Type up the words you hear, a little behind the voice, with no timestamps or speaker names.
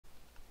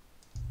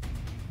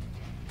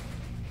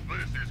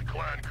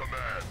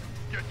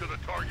to the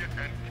target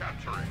and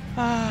capture it.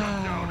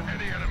 Shut down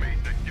any enemies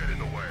that get in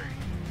the way.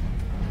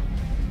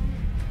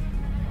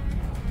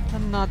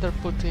 Another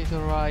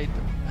potato ride.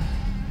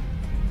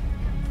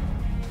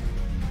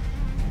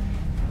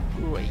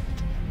 Great.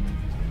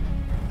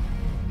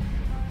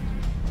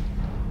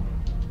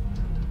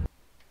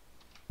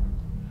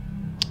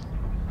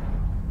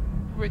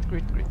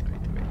 Great.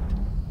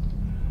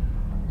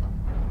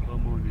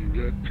 Come on, you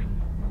get.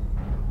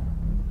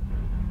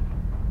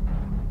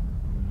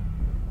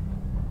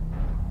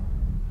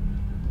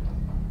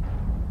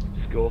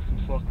 Just go off and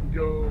fucking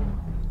go.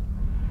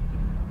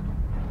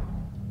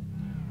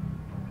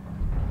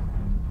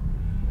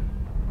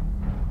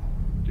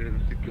 Give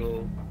us a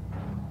go.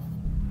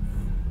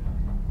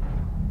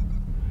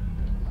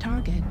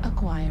 Target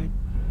acquired.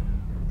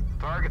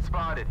 Target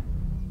spotted.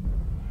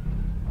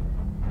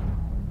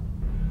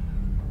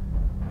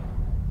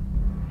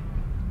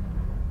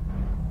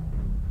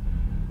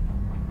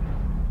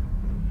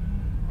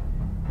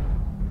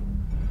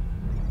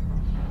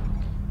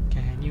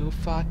 Can you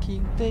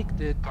fucking take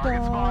the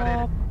Target spotted.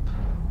 top?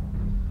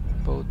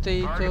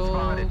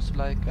 Potatoes,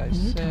 like I New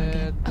said.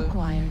 target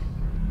acquired.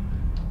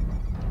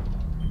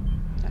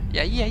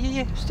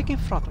 Yeah. Stick in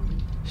front of me.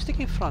 Stick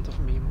in front of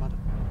me, mother.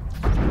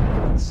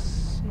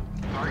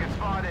 Target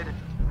spotted.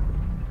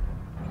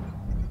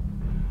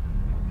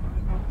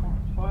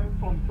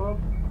 Five on top.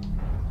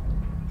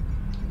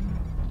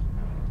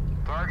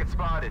 Target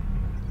spotted.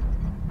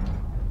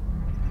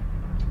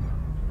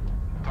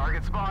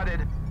 Target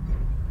spotted.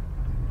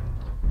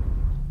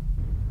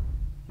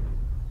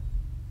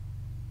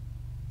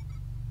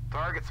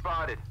 Target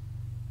spotted.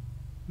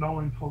 Now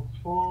in Fox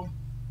 4.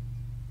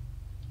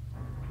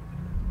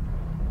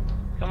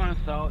 Come on,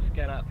 Salts,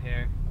 get up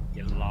here,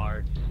 you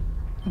large.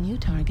 New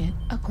target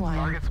acquired.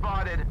 Target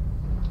spotted.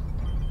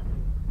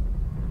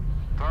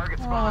 Target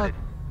spotted.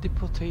 The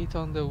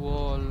potato on the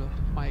wall.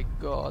 My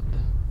god.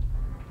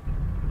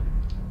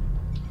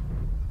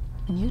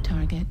 New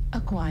target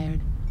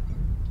acquired.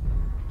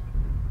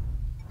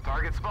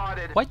 Target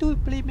spotted. Why do we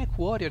play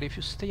MechWarrior if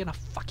you stay on a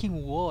fucking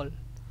wall?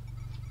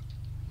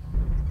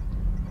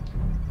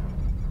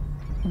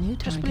 New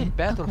Just play target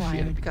Battlefield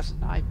acquired. because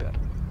sniper.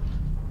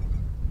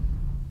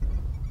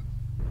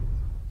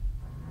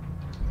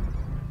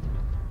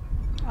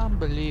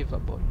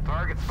 Unbelievable.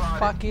 Target spotted.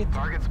 Fuck it.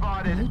 Target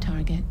spotted. New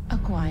target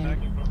acquired.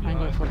 I'm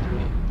going for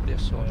the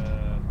assault.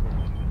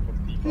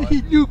 Look,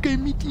 Look, I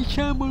meet the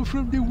shaman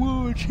from the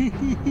wall.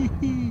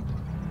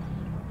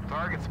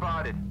 Target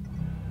spotted.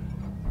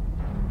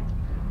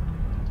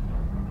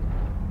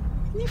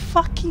 He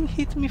fucking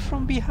hit me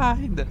from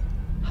behind.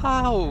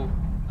 How?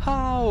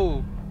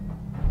 How?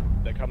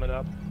 they're coming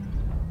up.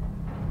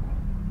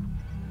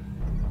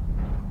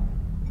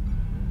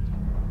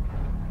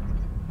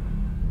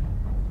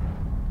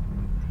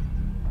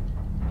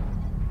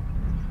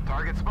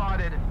 Target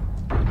spotted.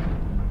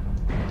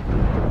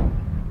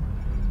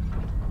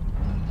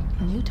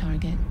 New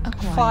target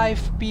acquired.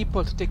 5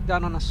 people to take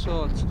down an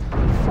assault.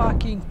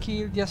 Fucking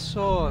kill the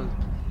assault.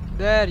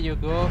 There you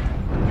go.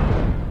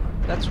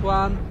 That's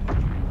one.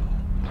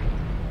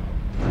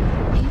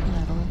 Heat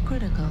level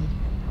critical.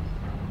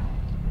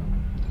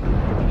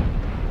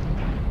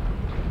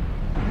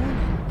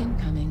 Warning,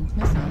 incoming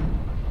missile.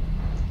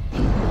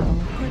 Heat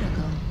level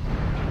critical.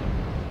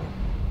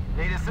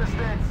 Need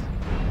assistance.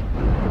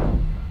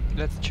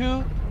 Let's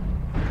chew.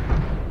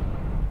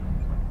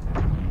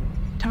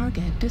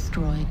 Target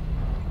destroyed.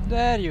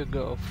 There you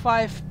go.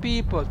 5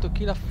 people to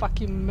kill a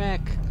fucking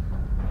mech.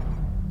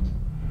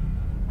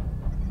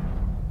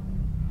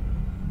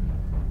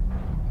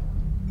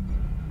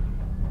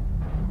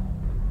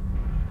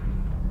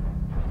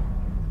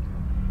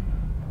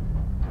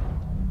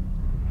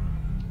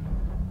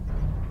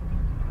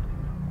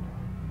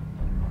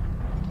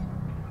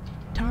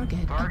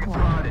 Target Target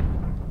acquired. spotted.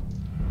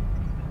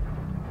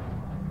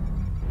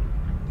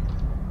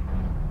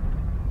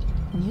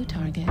 New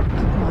target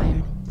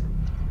acquired.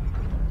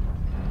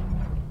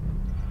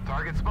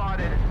 Target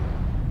spotted.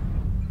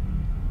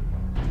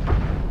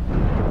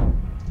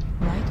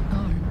 Right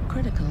arm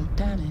critical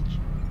damage.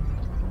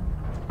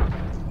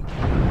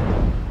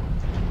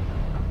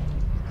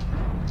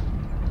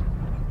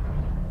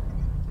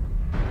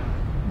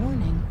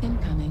 Warning,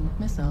 incoming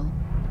missile.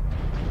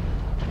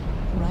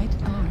 Right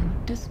arm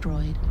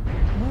destroyed.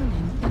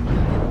 Warning,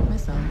 incoming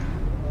missile.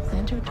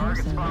 Center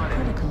Target torso spotted.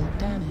 critical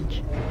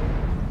damage.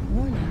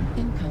 Warning,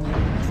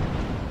 incoming missile.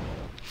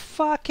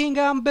 Fucking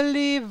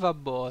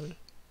unbelievable.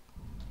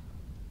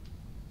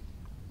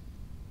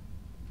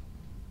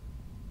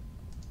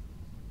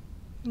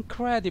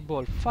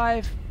 Incredible.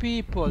 5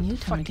 people New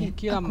to fucking target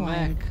kill a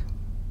acquired. mech.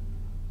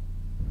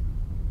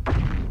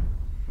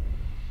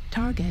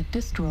 Target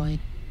destroyed.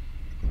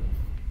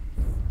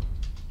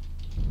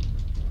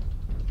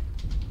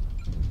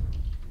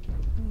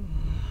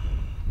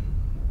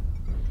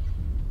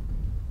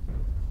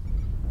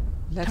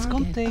 Let's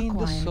Target contain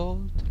the acquired.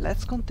 salt.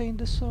 Let's contain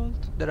the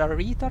salt. There are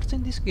retards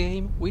in this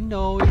game. We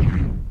know it.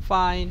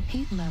 Fine.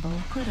 Heat level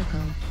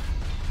critical.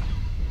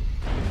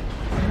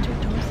 Center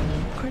torso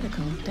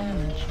critical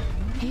damage.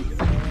 8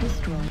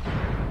 destroyed.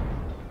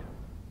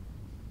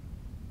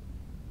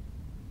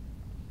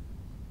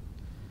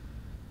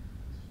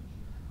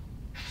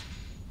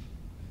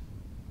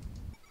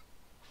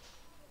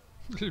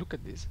 Look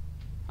at this.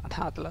 An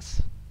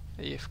Atlas.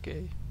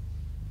 AFK.